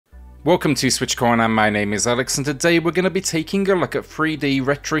Welcome to SwitchCorner, my name is Alex and today we're going to be taking a look at 3D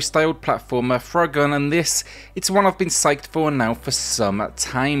retro-styled platformer Frogun, and it's one I've been psyched for now for some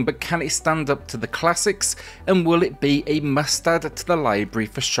time, but can it stand up to the classics and will it be a must-add to the library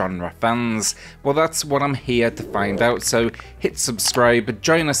for genre fans? Well, that's what I'm here to find out, so hit subscribe,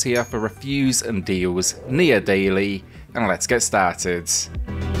 join us here for reviews and deals near daily, and let's get started.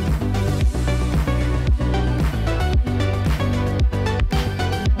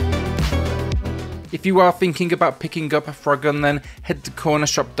 If you are thinking about picking up a Frogun, then head to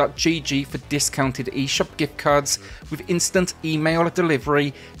cornershop.gg for discounted eShop gift cards. With instant email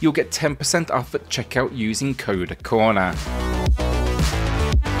delivery, you'll get 10% off at checkout using code CORNER.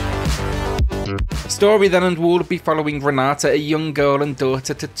 Story then, and we'll be following Renata, a young girl and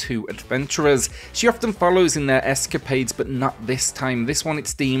daughter to two adventurers. She often follows in their escapades, but not this time. This one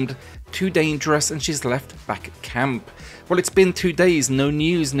it's deemed too dangerous and she's left back at camp. Well, it's been 2 days, no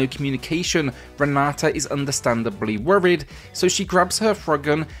news, no communication. Renata is understandably worried, so she grabs her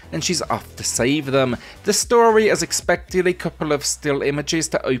Frogun and she's off to save them. The story, as expected, a couple of still images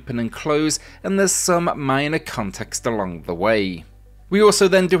to open and close, and there's some minor context along the way. We also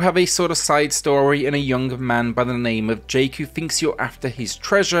then do have a sort of side story in a young man by the name of Jake who thinks you're after his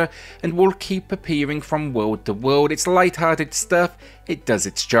treasure and will keep appearing from world to world. It's light-hearted stuff, it does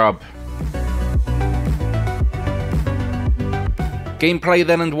its job. Gameplay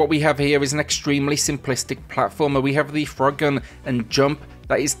then, and what we have here is an extremely simplistic platformer. We have the Frogun and jump.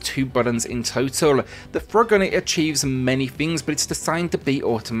 That is 2 buttons in total. The Frogun, it achieves many things, but it's designed to be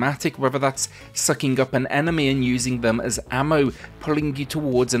automatic, whether that's sucking up an enemy and using them as ammo, pulling you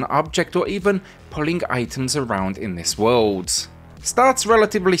towards an object, or even pulling items around in this world. Starts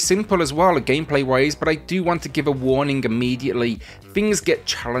relatively simple as well gameplay wise, but I do want to give a warning immediately. Things get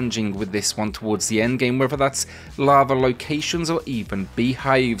challenging with this one towards the end game, whether that's lava locations or even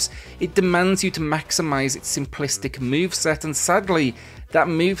beehives. It demands you to maximize its simplistic moveset, and sadly, that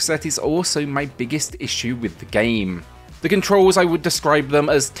moveset is also my biggest issue with the game. The controls, I would describe them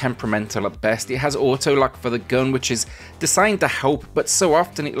as temperamental at best. It has auto-lock for the gun, which is designed to help, but so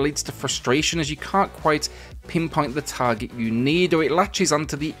often it leads to frustration as you can't quite pinpoint the target you need, or it latches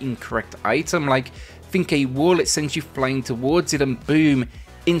onto the incorrect item, like think a wall, it sends you flying towards it and boom,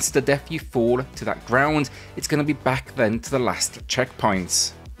 insta-death, you fall to that ground. It's going to be back then to the last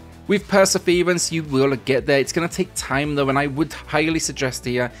checkpoint. With perseverance, you will get there. It's going to take time though, and I would highly suggest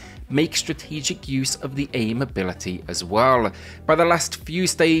here, make strategic use of the aim ability as well. By the last few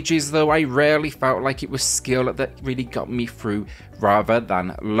stages though, I rarely felt like it was skill that really got me through rather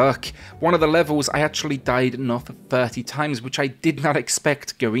than luck. One of the levels I actually died north of 30 times, which I did not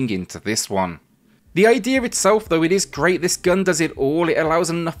expect going into this one. The idea itself though, it is great. This gun does it all. It allows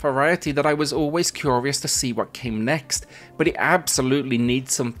enough variety that I was always curious to see what came next, but it absolutely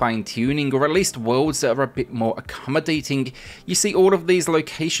needs some fine tuning, or at least worlds that are a bit more accommodating. You see all of these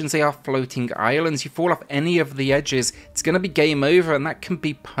locations, they are floating islands. You fall off any of the edges, it's going to be game over, and that can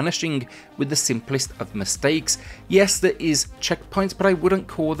be punishing with the simplest of mistakes. Yes, there is checkpoints, but I wouldn't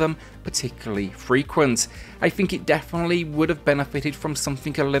call them particularly frequent. I think it definitely would have benefited from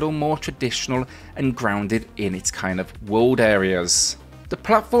something a little more traditional and grounded in its kind of world areas. The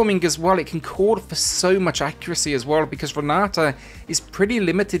platforming as well, it can call for so much accuracy as well, because Renata is pretty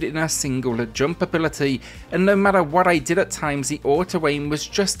limited in her single jump ability, and no matter what I did at times, the auto aim was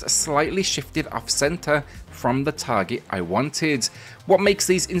just slightly shifted off center from the target I wanted. What makes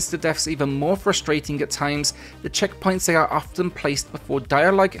these insta-deaths even more frustrating at times, the checkpoints, they are often placed before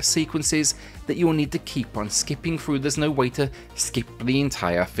dialogue sequences that you will need to keep on skipping through. There's no way to skip the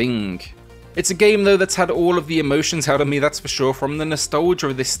entire thing. It's a game though that's had all of the emotions out of me, that's for sure, from the nostalgia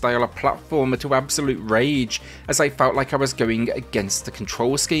of this style of platformer to absolute rage, as I felt like I was going against the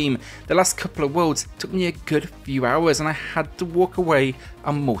control scheme. The last couple of worlds took me a good few hours and I had to walk away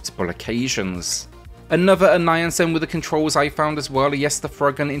on multiple occasions. Another annoyance then with the controls I found as well. Yes, the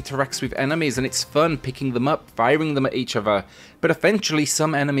Frogun interacts with enemies and it's fun picking them up, firing them at each other, but eventually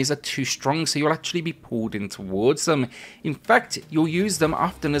some enemies are too strong, so you'll actually be pulled in towards them. In fact, you'll use them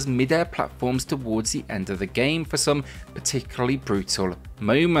often as mid-air platforms towards the end of the game for some particularly brutal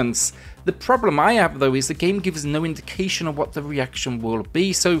moments. The problem I have though is the game gives no indication of what the reaction will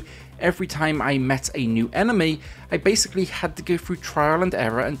be, so every time I met a new enemy, I basically had to go through trial and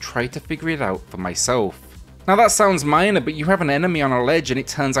error and try to figure it out for myself. Now that sounds minor, but you have an enemy on a ledge and it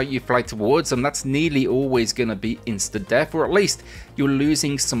turns out you fly towards them, that's nearly always going to be insta-death, or at least you're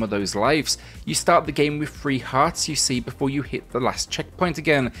losing some of those lives. You start the game with 3 hearts, you see, before you hit the last checkpoint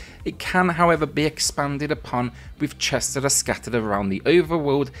again. It can, however, be expanded upon with chests that are scattered around the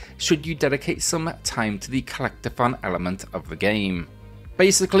overworld should you dedicate some time to the collectathon element of the game.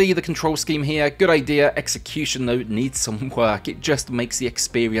 Basically, the control scheme here, good idea, execution though needs some work. It just makes the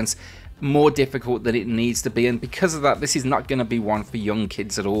experience more difficult than it needs to be, and because of that, this is not going to be one for young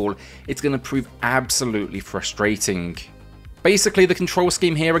kids at all. It's going to prove absolutely frustrating. Basically, the control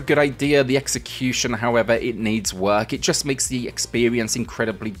scheme here, a good idea. The execution, however, it needs work. It just makes the experience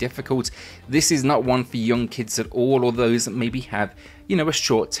incredibly difficult. This is not one for young kids at all, or those that maybe have, you know, a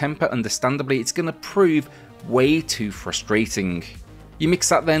short temper. Understandably, it's going to prove way too frustrating. You mix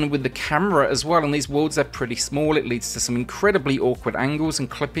that then with the camera as well, and these worlds are pretty small. It leads to some incredibly awkward angles and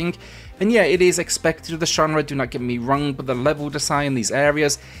clipping. And yeah, it is expected of the genre, do not get me wrong, but the level design, these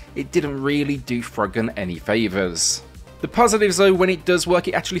areas, it didn't really do Frogun any favours. The positives though, when it does work,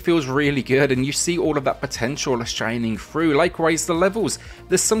 it actually feels really good and you see all of that potential shining through. Likewise, the levels.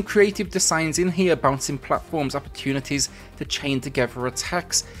 There's some creative designs in here, bouncing platforms, opportunities to chain together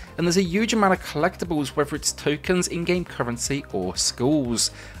attacks, and there's a huge amount of collectibles, whether it's tokens, in-game currency or schools.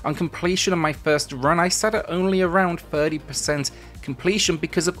 On completion of my first run, I sat at only around 30% completion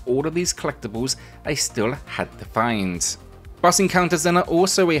because of all of these collectibles I still had to find. Boss encounters then are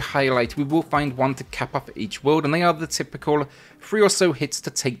also a highlight. We will find one to cap off each world, and they are the typical 3 or so hits to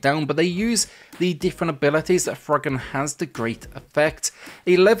take down, but they use the different abilities that Frogun has to great effect.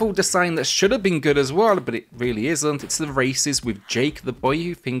 A level design that should have been good as well, but it really isn't. It's the races with Jake, the boy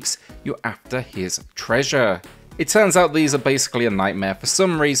who thinks you're after his treasure. It turns out these are basically a nightmare. For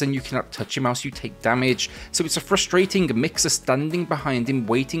some reason you cannot touch him else you take damage, so it's a frustrating mix of standing behind him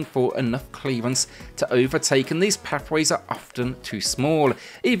waiting for enough clearance to overtake, and these pathways are often too small.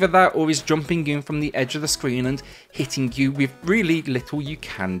 Either that or he's jumping in from the edge of the screen and hitting you with really little you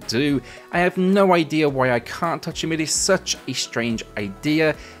can do. I have no idea why I can't touch him. It is such a strange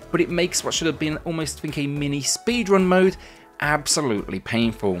idea, but it makes what should have been almost think a mini speedrun mode absolutely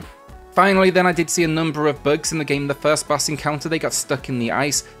painful. Finally then, I did see a number of bugs in the game. The first boss encounter, they got stuck in the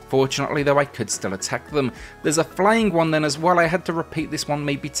ice. Fortunately though, I could still attack them. There's a flying one then as well. I had to repeat this one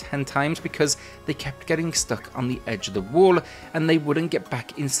maybe 10 times because they kept getting stuck on the edge of the wall and they wouldn't get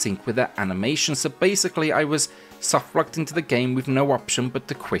back in sync with their animation. So basically I was soft locked into the game with no option but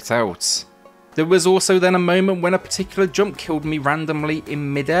to quit out. There was also then a moment when a particular jump killed me randomly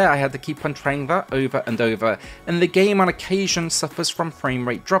in midair. I had to keep on trying that over and over, and the game on occasion suffers from frame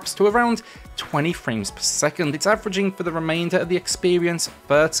rate drops to around 20 frames per second. It's averaging for the remainder of the experience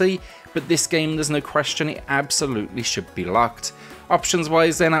 30, but this game, there's no question, it absolutely should be locked. Options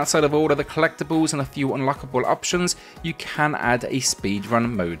wise then, outside of all of the collectibles and a few unlockable options, you can add a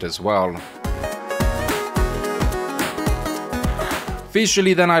speedrun mode as well.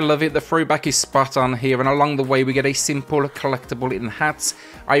 Visually then, I love it. The throwback is spot on here, and along the way we get a simple collectible in hats.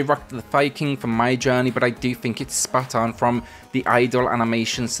 I rocked the Viking for my journey, but I do think it's spot on, from the idle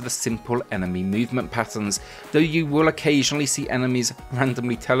animations to the simple enemy movement patterns. Though you will occasionally see enemies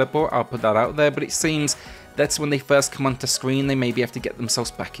randomly teleport, I'll put that out there, but it seems that's when they first come onto screen. They maybe have to get themselves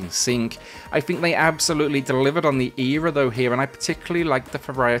back in sync. I think they absolutely delivered on the era though here, and I particularly like the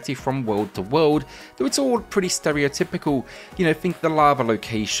variety from world to world, though it's all pretty stereotypical. You know, think the lava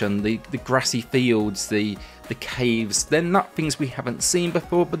location, the grassy fields, the caves. They're not things we haven't seen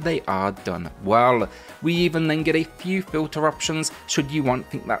before, but they are done well. We even then get a few filter options should you want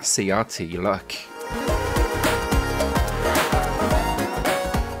think that CRT look.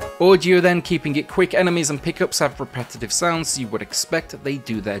 Audio then, keeping it quick. Enemies and pickups have repetitive sounds, you would expect they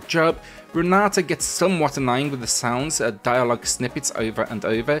do their job. Renata gets somewhat annoying with the sounds, dialogue snippets over and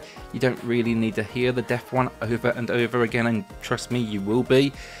over. You don't really need to hear the deaf one over and over again, and trust me, you will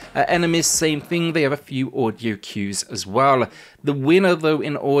be. Enemies, same thing, they have a few audio cues as well. The winner though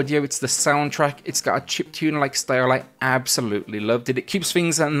in audio, it's the soundtrack. It's got a chiptune-like style. I absolutely loved it. It keeps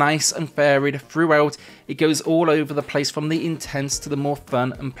things nice and varied throughout. It goes all over the place, from the intense to the more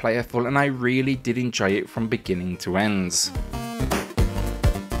fun and playful, and I really did enjoy it from beginning to end.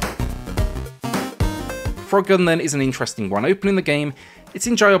 Frogun then is an interesting one. Opening the game, it's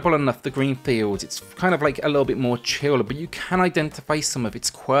enjoyable enough. The green fields, it's kind of like a little bit more chill, but you can identify some of its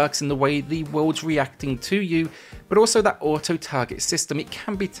quirks in the way the world's reacting to you, but also that auto-target system. It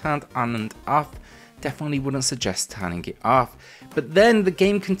can be turned on and off. Definitely wouldn't suggest turning it off. But then the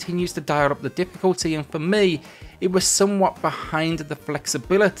game continues to dial up the difficulty, and for me, it was somewhat behind the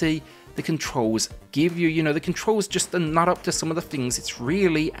flexibility the controls give you. You know, the controls just are not up to some of the things it's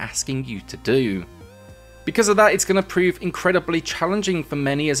really asking you to do. Because of that, it's going to prove incredibly challenging for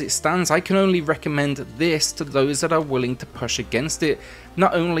many as it stands. I can only recommend this to those that are willing to push against it.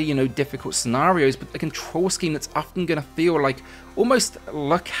 Not only, you know, difficult scenarios, but a control scheme that's often going to feel like almost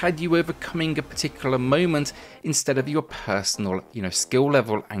luck had you overcoming a particular moment instead of your personal, you know, skill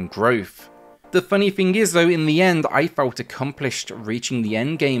level and growth. The funny thing is though, in the end, I felt accomplished reaching the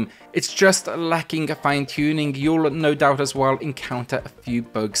end game. It's just lacking fine tuning. You'll no doubt as well encounter a few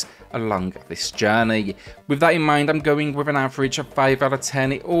bugs along this journey. With that in mind, I'm going with an average of 5 out of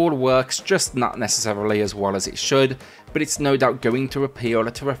 10. It all works, just not necessarily as well as it should, but it's no doubt going to appeal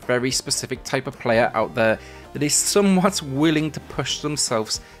to a very specific type of player out there that is somewhat willing to push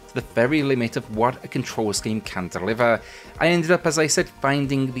themselves to the very limit of what a control scheme can deliver. I ended up, as I said,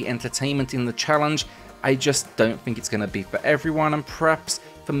 finding the entertainment in the challenge. I just don't think it's going to be for everyone, and perhaps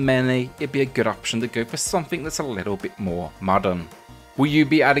for many it'd be a good option to go for something that's a little bit more modern. Will you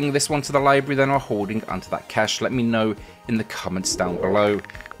be adding this one to the library then, or holding onto that cache? Let me know in the comments down below.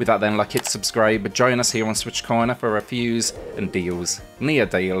 With that then, like, hit subscribe, join us here on SwitchCorner for reviews and deals near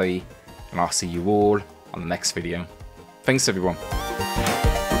daily, and I'll see you all on the next video. Thanks everyone.